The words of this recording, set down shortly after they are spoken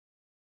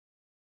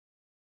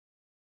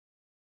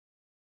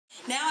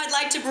Now I'd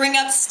like to bring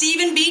up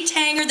Stephen B.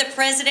 Tanger, the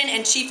President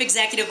and Chief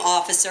Executive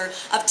Officer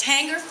of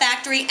Tanger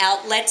Factory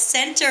Outlet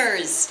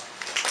Centers.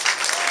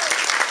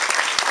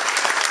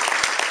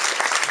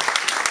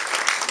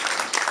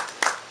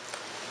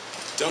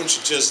 Don't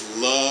you just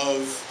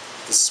love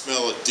the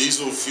smell of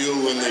diesel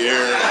fuel in the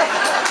air?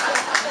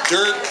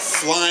 Dirt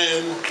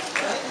flying,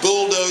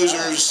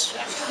 bulldozers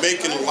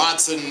making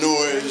lots of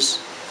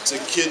noise. It's a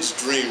kid's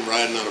dream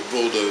riding on a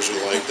bulldozer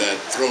like that,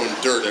 throwing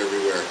dirt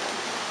everywhere.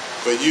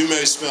 But you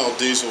may smell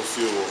diesel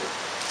fuel.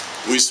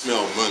 We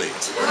smell money.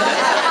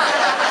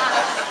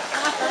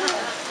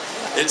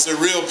 It's a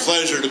real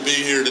pleasure to be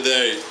here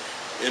today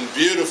in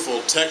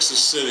beautiful Texas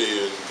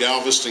City in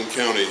Galveston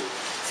County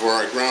for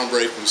our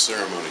groundbreaking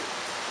ceremony.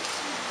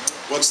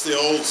 What's the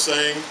old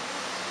saying?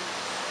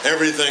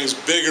 Everything's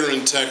bigger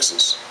in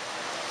Texas.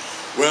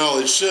 Well,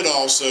 it should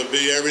also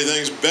be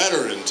everything's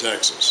better in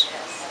Texas.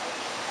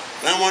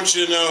 And I want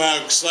you to know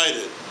how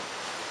excited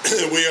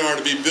we are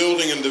to be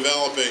building and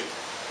developing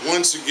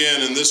once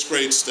again in this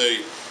great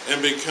state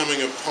and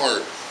becoming a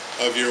part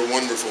of your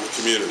wonderful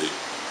community.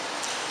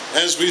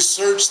 As we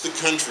search the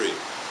country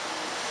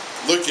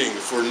looking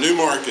for new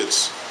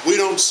markets, we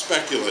don't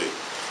speculate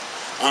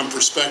on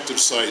prospective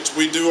sites.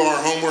 We do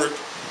our homework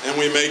and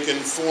we make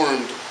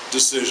informed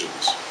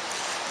decisions.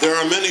 There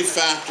are many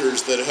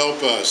factors that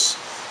help us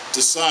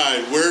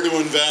decide where to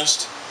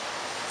invest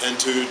and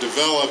to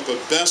develop a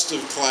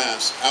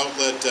best-of-class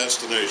outlet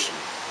destination.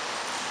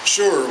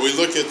 Sure, we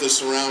look at the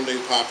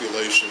surrounding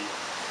population,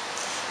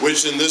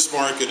 which in this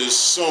market is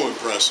so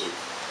impressive,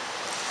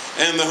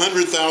 and the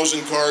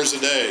 100,000 cars a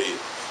day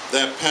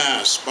that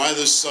pass by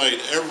this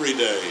site every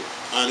day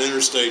on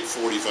Interstate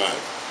 45.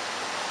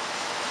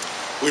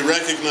 We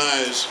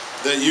recognize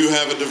that you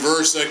have a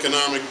diverse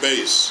economic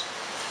base,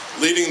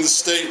 leading the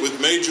state with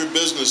major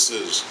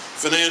businesses,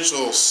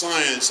 financial,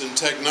 science, and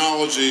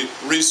technology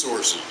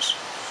resources,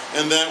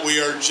 and that we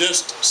are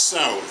just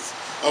south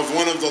of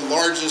one of the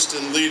largest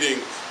and leading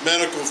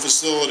medical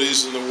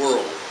facilities in the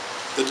world,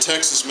 the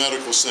Texas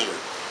Medical Center,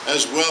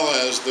 as well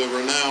as the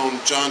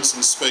renowned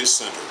Johnson Space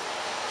Center.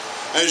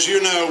 As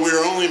you know,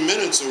 we're only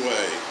minutes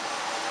away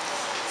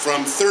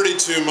from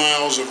 32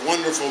 miles of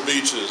wonderful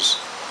beaches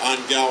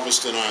on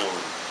Galveston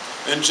Island.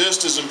 And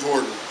just as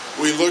important,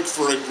 we look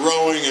for a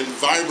growing and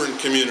vibrant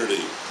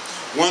community,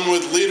 one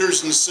with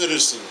leaders and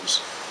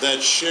citizens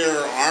that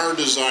share our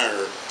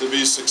desire to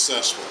be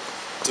successful,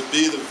 to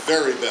be the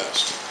very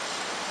best.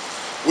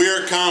 We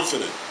are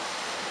confident,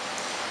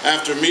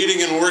 after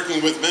meeting and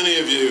working with many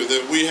of you,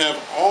 that we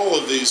have all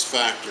of these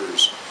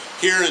factors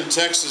here in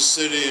Texas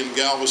City and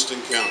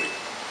Galveston County.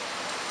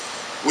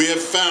 We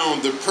have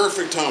found the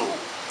perfect home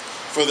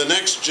for the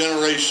next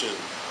generation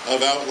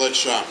of outlet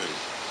shopping,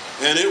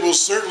 and it will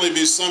certainly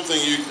be something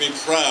you can be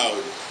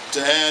proud to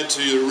add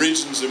to your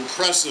region's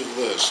impressive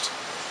list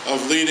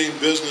of leading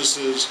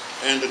businesses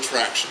and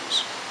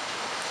attractions.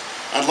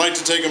 I'd like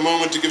to take a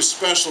moment to give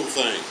special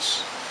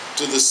thanks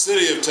to the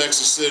City of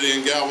Texas City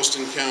and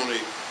Galveston County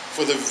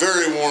for the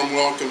very warm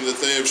welcome that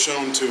they have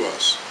shown to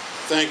us.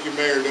 Thank you,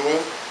 Mayor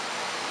DeWitt,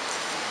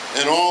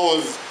 and all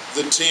of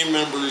the team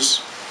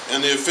members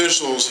and the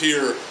officials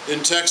here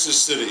in Texas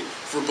City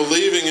for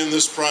believing in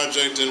this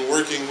project and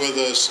working with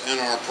us and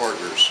our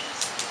partners.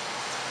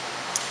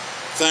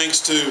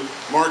 Thanks to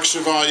Mark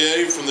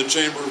Chevalier from the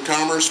Chamber of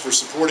Commerce for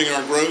supporting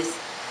our growth,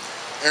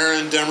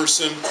 Aaron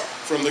Demerson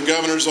from the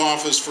Governor's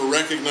Office for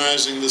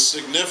recognizing the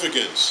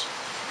significance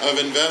of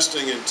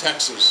investing in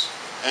Texas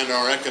and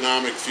our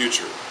economic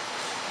future.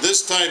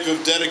 This type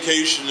of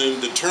dedication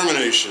and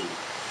determination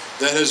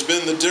that has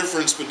been the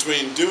difference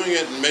between doing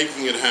it and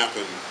making it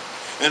happen.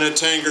 And at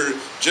Tanger,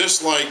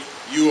 just like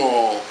you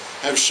all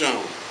have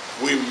shown,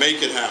 we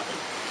make it happen.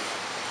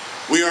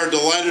 We are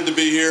delighted to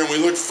be here and we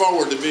look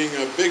forward to being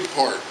a big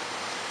part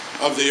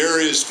of the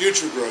area's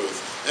future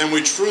growth, and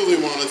we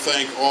truly want to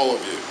thank all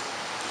of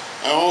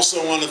you. I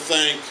also want to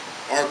thank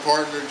our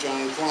partner,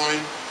 John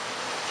Klein.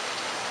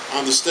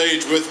 On the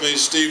stage with me,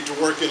 Steve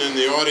Dworkin in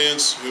the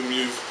audience, whom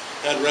you've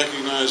had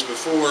recognized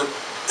before,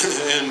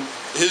 and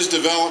his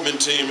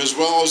development team, as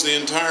well as the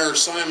entire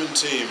Simon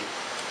team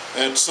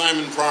at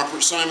Simon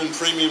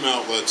Premium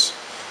Outlets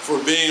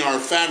for being our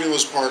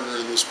fabulous partner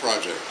in this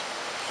project.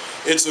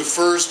 It's a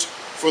first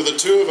for the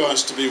two of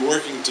us to be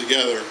working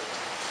together,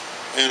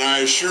 and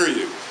I assure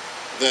you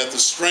that the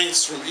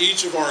strengths from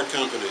each of our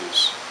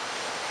companies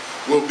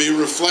will be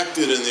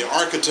reflected in the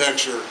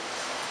architecture,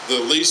 the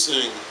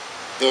leasing,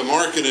 the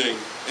marketing,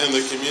 and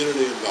the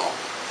community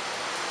involvement.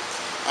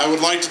 I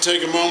would like to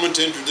take a moment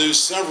to introduce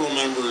several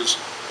members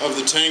of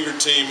the Tanger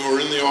team who are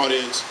in the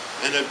audience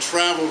and have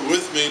traveled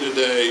with me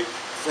today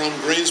from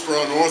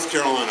Greensboro, North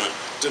Carolina,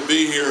 to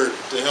be here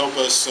to help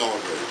us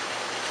celebrate.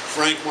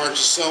 Frank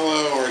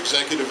Marchicello, our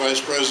Executive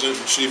Vice President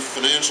and Chief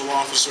Financial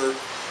Officer,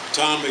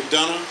 Tom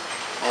McDonough,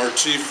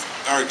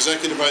 our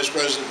Executive Vice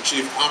President and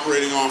Chief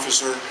Operating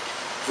Officer,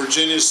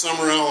 Virginia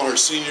Summerell, our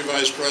Senior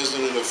Vice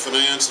President of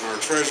Finance and our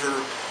Treasurer,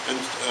 and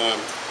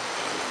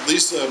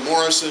Lisa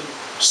Morrison,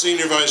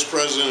 Senior Vice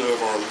President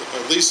of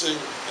our leasing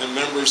and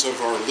members of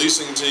our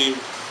leasing team,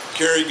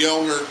 Carrie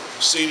Gelner,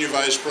 Senior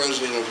Vice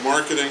President of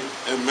Marketing,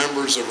 and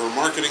members of her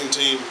marketing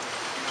team.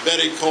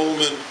 Betty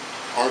Coleman,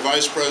 our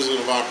Vice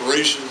President of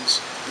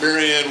Operations.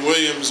 Mary Ann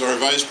Williams, our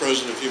Vice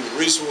President of Human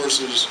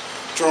Resources.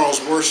 Charles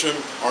Worsham,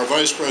 our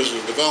Vice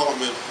President of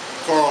Development.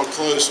 Carl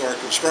Close, our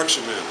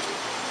Construction Manager.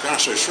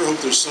 Gosh, I sure hope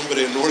there's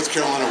somebody in North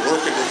Carolina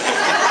working today.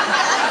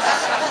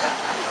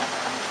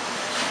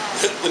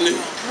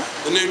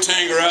 The new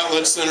Tanger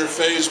Outlet Center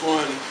Phase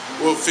 1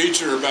 will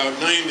feature about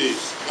 90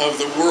 of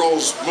the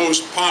world's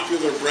most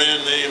popular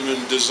brand name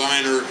and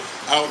designer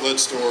outlet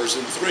stores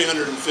in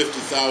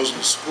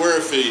 350,000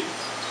 square feet.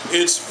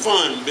 It's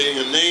fun being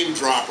a name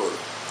dropper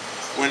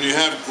when you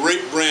have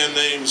great brand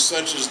names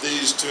such as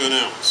these to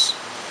announce.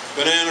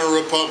 Banana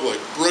Republic,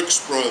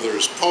 Brooks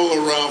Brothers, Polo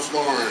Ralph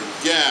Lauren,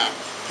 Gap,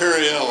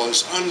 Perry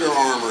Ellis, Under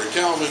Armour,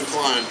 Calvin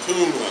Klein,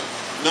 Puma,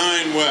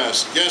 Nine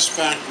West, Guess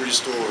Factory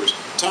Stores,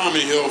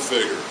 Tommy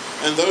Hilfiger,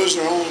 and those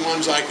are only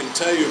ones I can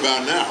tell you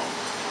about now.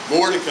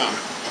 More to come.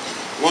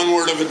 One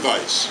word of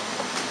advice: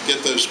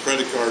 get those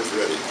credit cards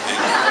ready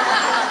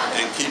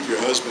and keep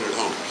your husband at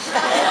home.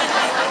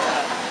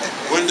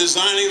 When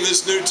designing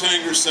this new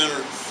Tanger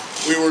Center,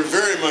 we were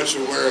very much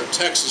aware of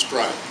Texas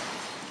pride.